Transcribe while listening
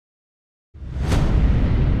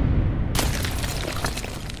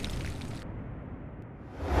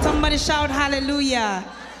Somebody shout hallelujah.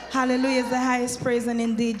 Hallelujah is the highest praise, and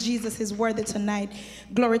indeed Jesus is worthy tonight.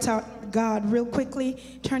 Glory to God. Real quickly,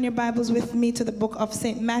 turn your Bibles with me to the book of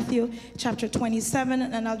St. Matthew, chapter 27,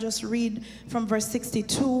 and I'll just read from verse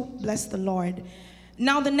 62. Bless the Lord.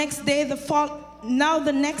 Now the next day that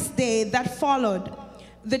followed,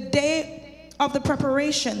 the day of the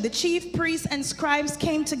preparation, the chief priests and scribes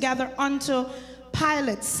came together unto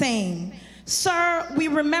Pilate, saying, Sir, we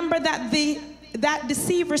remember that that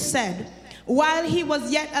deceiver said, while he was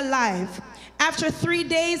yet alive, after 3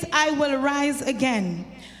 days I will rise again.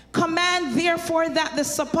 Command therefore that the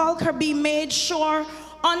sepulchre be made sure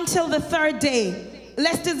until the 3rd day,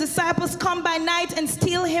 lest his disciples come by night and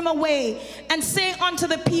steal him away, and say unto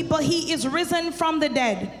the people, he is risen from the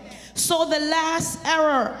dead. So the last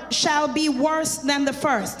error shall be worse than the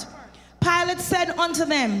first. Pilate said unto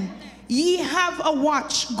them, Ye have a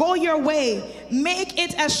watch, go your way, make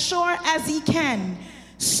it as sure as ye can.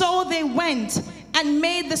 So they went and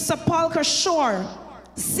made the sepulchre sure,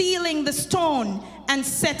 sealing the stone and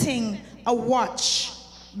setting a watch.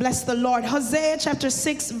 Bless the Lord. Hosea chapter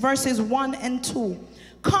 6 verses 1 and 2.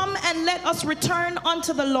 Come and let us return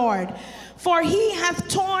unto the Lord, for he hath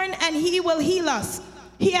torn and he will heal us.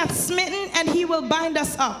 He hath smitten and he will bind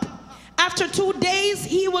us up. After 2 days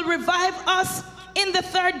he will revive us. In the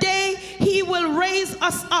 3rd day he will raise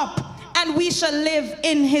us up, and we shall live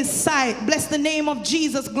in his sight. Bless the name of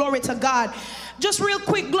Jesus. Glory to God. Just real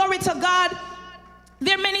quick, glory to God.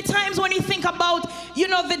 There are many times when you think about,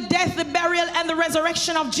 the death, the burial, and the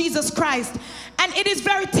resurrection of Jesus Christ. And it is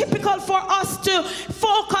very typical for us to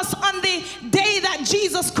focus on the day that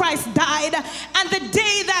Jesus Christ died and the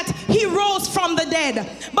day that he rose from the dead.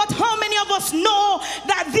 But how many of us know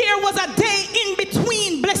that there was a day in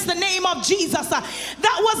between, bless the name of Jesus, that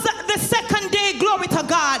was the 2nd day, glory to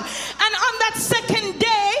God. And on that 2nd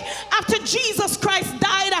day, after Jesus Christ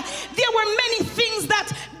died, there were many things that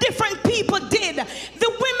different people did. The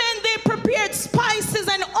women, they prepared spices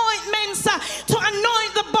and ointments to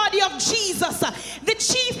anoint the body of Jesus. The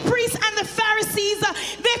chief priests and the Pharisees,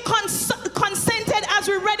 they consented, as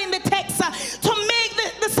we read in the text, to make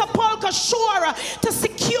the sepulchre sure, to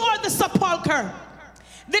secure the sepulchre.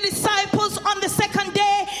 The disciples on the 2nd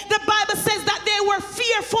day, the Bible says that they were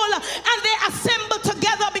fearful and they assembled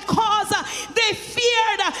together because they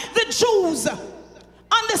feared the Jews.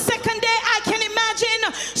 On the 2nd day, I can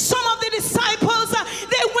imagine some of the disciples,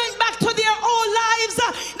 they went back to their old lives.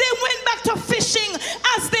 They went back to fishing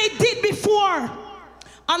as they did before.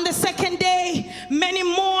 On the 2nd day, many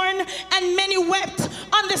mourned and many wept.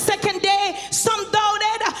 On the 2nd day, some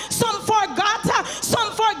doubted, some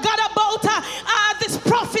forgot about this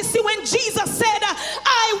prophecy when Jesus said,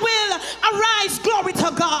 I will arise, glory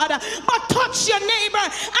to God. But touch your neighbor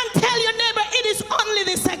and tell your neighbor, it is only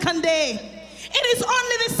the 2nd day. It is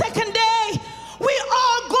only the 2nd day. We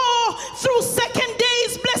all go through 2nd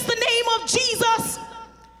days. Bless the name of Jesus.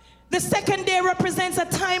 The 2nd day represents a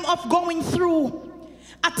time of going through,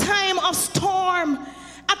 a time of storm,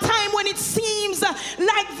 a time when it seems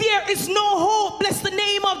like there is no hope. Bless the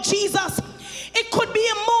name of Jesus. It could be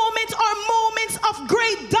a moment or moments of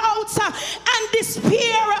great doubts and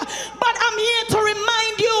despair. But I'm here to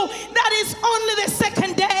remind you that it's only the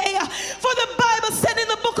 2nd day. For the Bible said in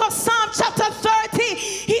the book of Psalm chapter 30,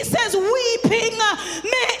 he says, weeping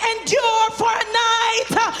may endure for a night,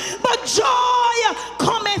 but joy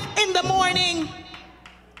cometh in the morning.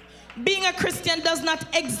 Being a Christian does not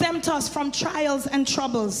exempt us from trials and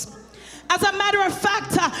troubles. As a matter of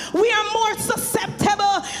fact, we are more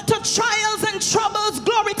susceptible to trials and troubles,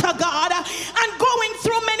 glory to God, and going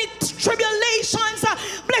through many tribulations,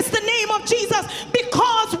 bless the name of Jesus,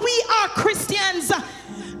 because we are Christians.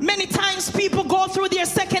 Many times people go through their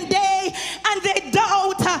 2nd